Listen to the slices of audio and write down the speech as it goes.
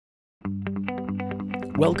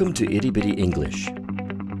Welcome to Itty Bitty English.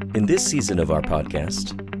 In this season of our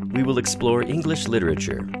podcast, we will explore English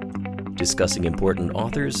literature, discussing important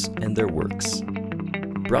authors and their works.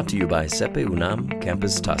 Brought to you by CEPE UNAM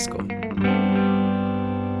Campus Tasco.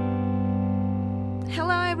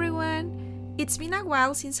 Hello everyone! It's been a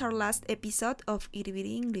while since our last episode of Itty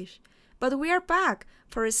Bitty English, but we are back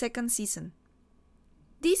for a second season.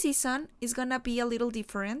 This season is gonna be a little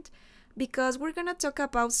different because we're gonna talk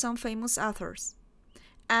about some famous authors.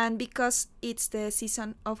 And because it's the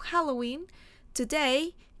season of Halloween,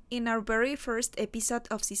 today, in our very first episode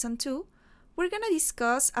of season 2, we're gonna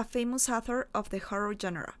discuss a famous author of the horror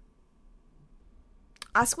genre.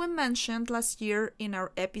 As we mentioned last year in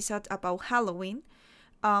our episode about Halloween,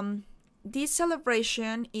 this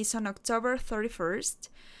celebration is on October 31st,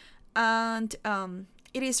 and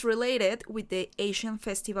it is related with the Asian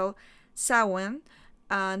festival Samhain,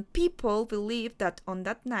 and people believe that on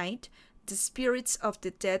that night, the spirits of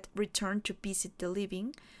the dead return to visit the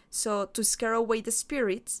living, so to scare away the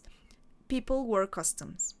spirits, people wear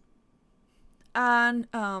costumes. And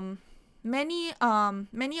many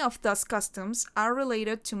of those costumes are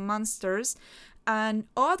related to monsters and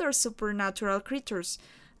other supernatural creatures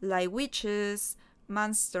like witches,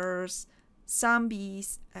 monsters,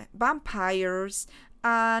 zombies, vampires,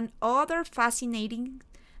 and other fascinating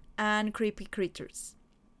and creepy creatures.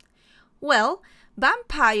 Well,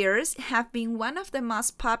 vampires have been one of the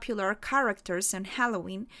most popular characters on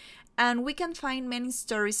Halloween, and we can find many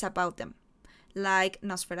stories about them, like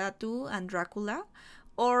Nosferatu and Dracula,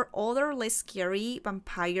 or other less scary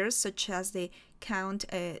vampires such as the Count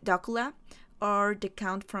Dracula or the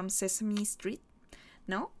Count from Sesame Street.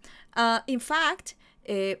 No? In fact,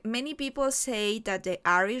 many people say that the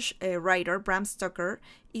Irish writer Bram Stoker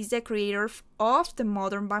is the creator of the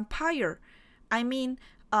modern vampire. I mean,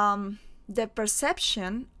 the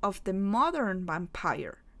perception of the modern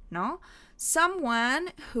vampire, no?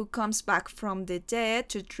 Someone who comes back from the dead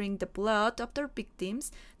to drink the blood of their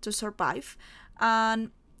victims to survive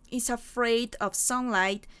and is afraid of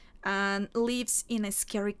sunlight and lives in a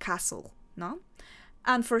scary castle, no?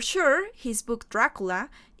 And for sure, his book Dracula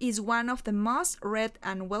is one of the most read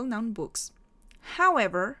and well-known books.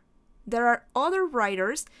 However, there are other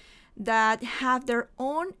writers that have their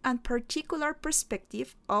own and particular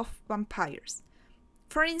perspective of vampires.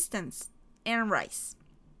 For instance, Anne Rice.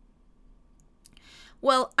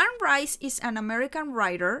 Well, Anne Rice is an American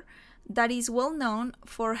writer that is well known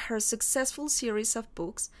for her successful series of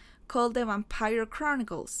books called The Vampire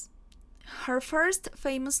Chronicles. Her first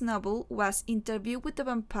famous novel was Interview with the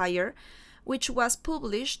Vampire, which was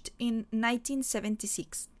published in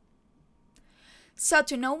 1976. So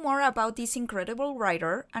to know more about this incredible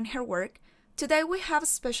writer and her work, today we have a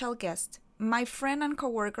special guest, my friend and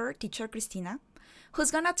coworker, teacher Cristina,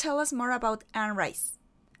 who's gonna tell us more about Anne Rice.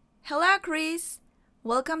 Hello, Chris!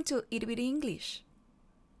 Welcome to Itty Bitty English.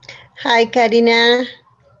 Hi, Karina.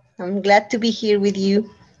 I'm glad to be here with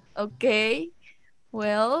you. Okay,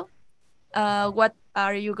 well, what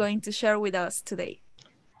are you going to share with us today?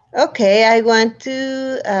 Okay, I want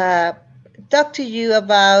to talk to you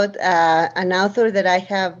about an author that I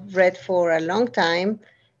have read for a long time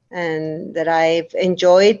and that I've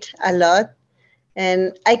enjoyed a lot.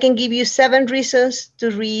 And I can give you 7 reasons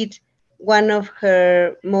to read one of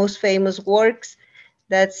her most famous works.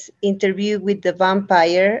 That's Interview with the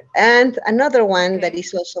Vampire. And another one that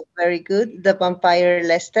is also very good, The Vampire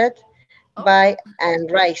Lestat by Anne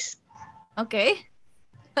Rice. Okay.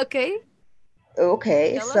 Okay,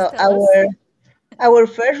 Tell so us. our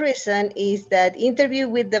first reason is that Interview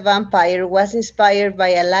with the Vampire was inspired by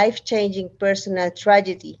a life-changing personal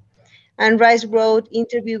tragedy. Anne Rice wrote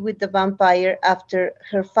Interview with the Vampire after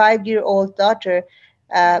her 5-year-old daughter,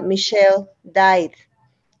 Michelle, died.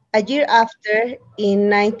 A year after, in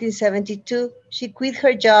 1972, she quit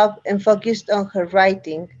her job and focused on her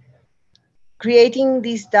writing. Creating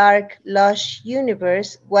this dark, lush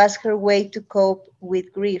universe was her way to cope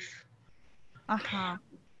with grief. Uh-huh.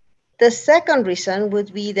 The second reason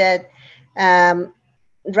would be that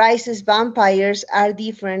Rice's vampires are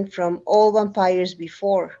different from all vampires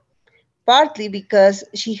before, partly because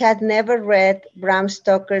she had never read Bram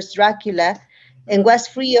Stoker's Dracula and was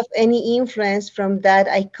free of any influence from that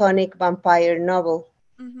iconic vampire novel.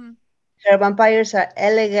 Mm-hmm. Her vampires are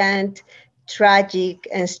elegant, tragic,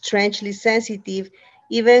 and strangely sensitive,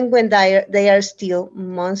 even when they are still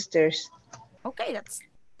monsters. Okay,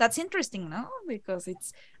 that's interesting, no? Because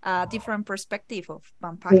it's a different perspective of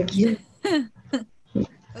vampires.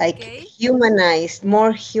 Like Okay.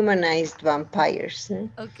 more humanized vampires.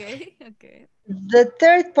 Okay. The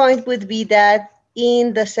third point would be that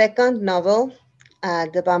in the second novel,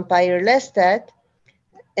 The Vampire Lestat,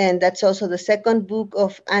 and that's also the second book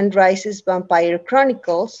of Anne Rice's Vampire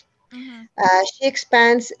Chronicles. Mm-hmm. She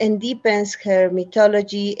expands and deepens her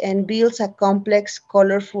mythology and builds a complex,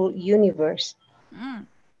 colorful universe. Mm.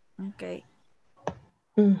 Okay.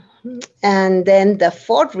 And then the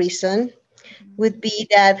fourth reason would be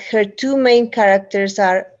that her two main characters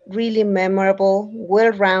are really memorable,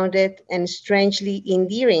 well rounded, and strangely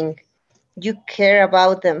endearing. You care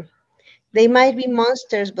about them. They might be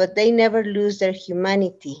monsters, but they never lose their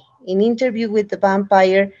humanity. In Interview with the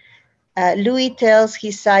Vampire, Louis tells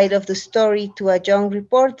his side of the story to a young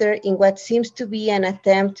reporter in what seems to be an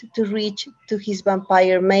attempt to reach to his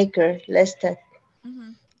vampire maker, Lestat.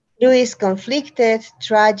 Mm-hmm. Louis is conflicted,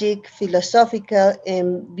 tragic, philosophical, and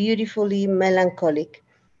beautifully melancholic.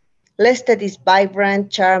 Lestat is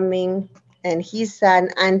vibrant, charming, and he's an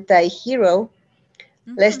anti-hero.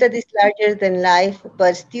 Mm-hmm. Lestat is larger than life,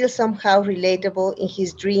 but still somehow relatable in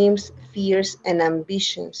his dreams, fears, and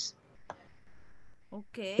ambitions.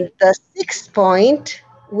 Okay. The sixth point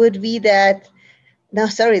would be that, no,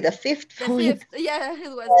 sorry, the fifth The point fifth. Yeah, it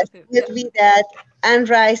was the fifth. would Yeah. be that Anne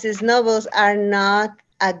Rice's novels are not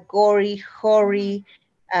a gory, Mm-hmm. hoary,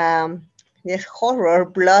 um, yes, horror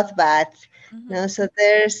bloodbath. Mm-hmm. No, so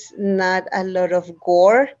there's not a lot of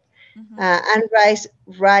gore. Mm-hmm. Anne Rice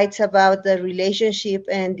writes about the relationship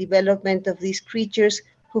and development of these creatures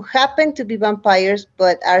who happen to be vampires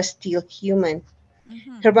but are still human.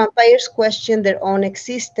 Mm-hmm. Her vampires question their own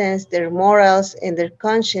existence, their morals, and their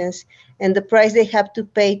conscience, and the price they have to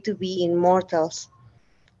pay to be immortals.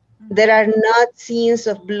 There Mm-hmm. are not scenes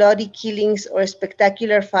of bloody killings or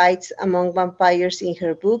spectacular fights among vampires in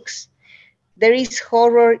her books. There is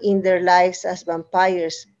horror in their lives as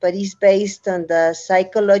vampires, but is based on the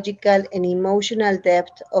psychological and emotional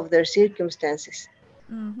depth of their circumstances.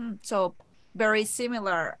 Mm-hmm. So very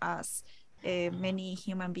similar as many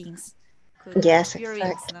human beings could Yes,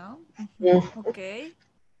 experience, exactly. no? Mm-hmm. Mm, Okay.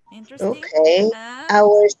 Interesting. okay. And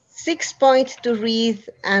Our sixth point to read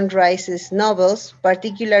Anne Rice's novels,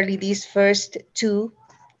 particularly these first two,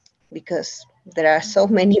 because there are so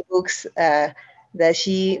mm-hmm. many books that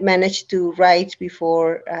she managed to write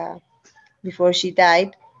before she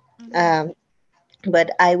died. Mm-hmm. Um,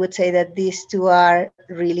 but I would say that these two are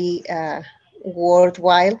really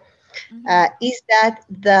worthwhile. Mm-hmm. Is that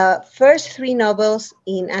the first three novels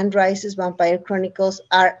in Anne Rice's Vampire Chronicles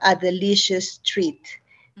are a delicious treat.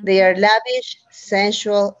 They Mm-hmm. are lavish,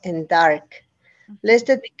 sensual, and dark. Mm-hmm.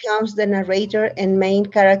 Lestat becomes the narrator and main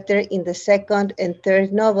character in the second and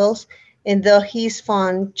third novels, and though he is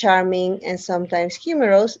fun, charming, and sometimes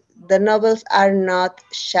humorous, the novels are not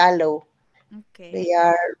shallow. Okay. They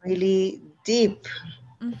are really deep.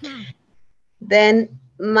 Mm-hmm. Then,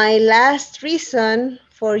 my last reason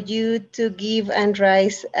for you to give Anne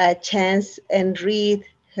Rice a chance and read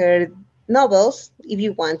her novels, if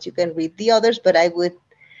you want, you can read the others, but I would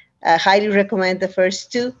highly recommend the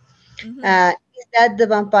first two. Mm-hmm. Is that the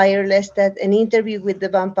Vampire Lestat, An Interview with the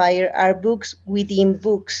Vampire are books within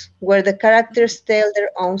books where the Mm-hmm. characters tell their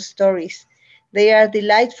own stories. They are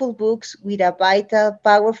delightful books with a vital,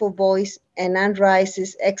 powerful voice and Anne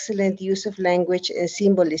Rice's excellent use of language and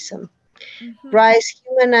symbolism. Mm-hmm. Rice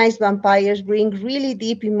humanized vampires bring really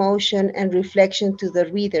deep emotion and reflection to the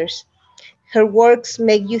readers. Her works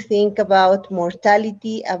make you think about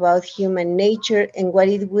mortality, about human nature, and what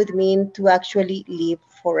it would mean to actually live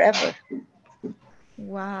forever.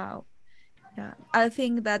 Wow. Yeah. I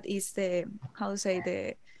think that is the how to say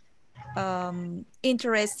the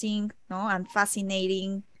interesting, no, and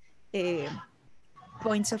fascinating uh,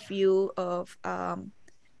 points of view of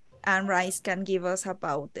Anne Rice can give us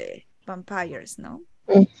about the vampires, no?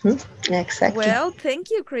 Mhm, exactly. Well, thank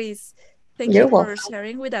you, Chris. Thank You're you for welcome.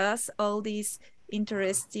 sharing with us all these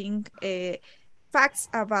interesting facts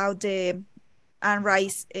about the Anne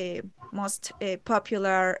Rice most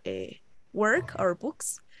popular work or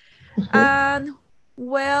books. Mhm. And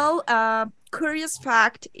well, curious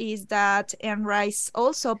fact is that Anne Rice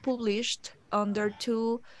also published under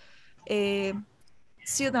two uh,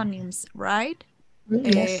 pseudonyms, right?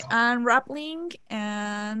 Yes. Anne Rapling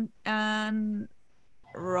and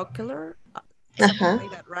Rockler, something Uh-huh.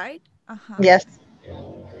 like that, right? Uh-huh. Yes.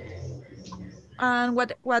 And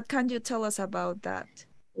what can you tell us about that?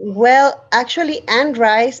 Well, actually, Anne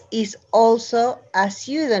Rice is also a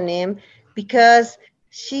pseudonym because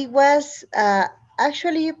she was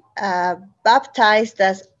actually baptized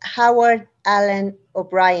as Howard Allen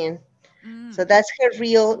O'Brien. So Mm. that's her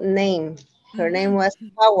real name. Her name Mm-hmm. was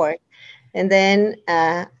Howard. And then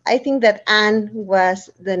I think that Anne was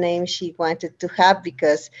the name she wanted to have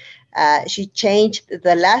because she changed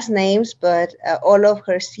the last names, but all of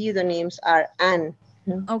her pseudonyms are Anne.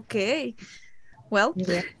 Okay. Well,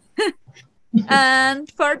 Yeah.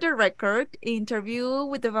 and for the record, Interview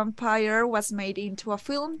with the Vampire was made into a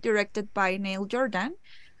film directed by Neil Jordan,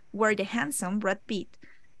 where the handsome Brad Pitt,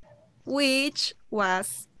 which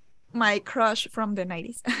was my crush from the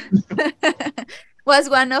 90s, was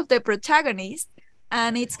one of the protagonists.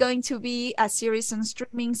 And it's going to be a series on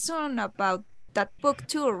streaming soon about that book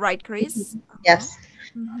too, right, Chris? Yes.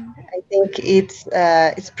 Mhm. I think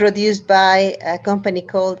it's produced by a company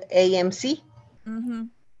called AMC Mm-hmm.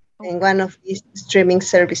 and Okay. one of these streaming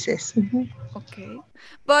services. Mhm. Okay.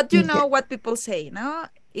 But you Yeah, know what people say, no?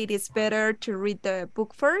 It is better to read the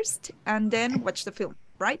book first and then watch the film,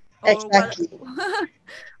 right? Or what exactly.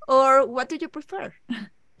 or what do you prefer?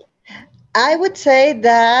 I would say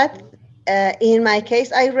that in my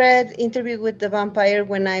case, I read Interview with the Vampire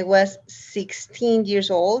when I was 16 years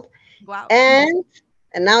old, Wow. and,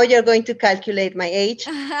 and now you're going to calculate my age.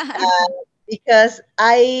 Because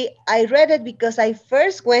I read it because I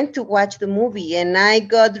first went to watch the movie and I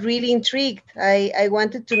got really intrigued. I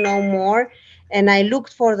wanted to know more and I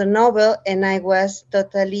looked for the novel and I was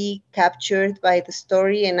totally captured by the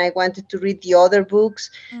story and I wanted to read the other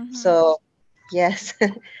books. Mm-hmm. So yes,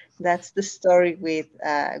 that's the story with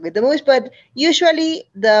the movies. But usually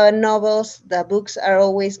the novels, the books are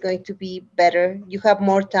always going to be better. You have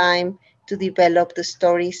more time to develop the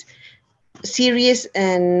stories. Series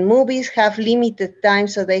and movies have limited time,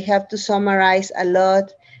 so they have to summarize a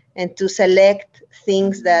lot and to select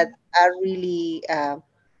things that Mm-hmm. are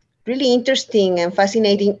really interesting and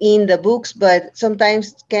fascinating in the books, but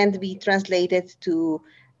sometimes can't be translated to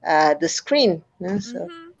the screen. No? So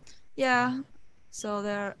Mm-hmm. Yeah. So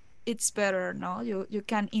there it's better, no? You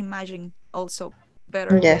can imagine also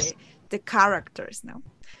better yes. the characters, no?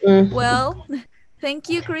 Mm. Well, thank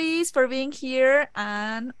you, Chris, for being here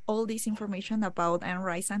and all this information about Anne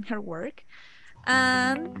Rice and her work.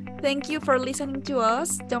 And thank you for listening to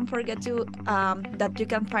us. Don't forget to that you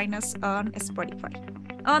can find us on Spotify.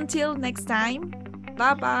 Until next time,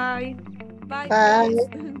 bye bye. Bye, Bye.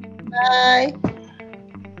 Chris. Bye.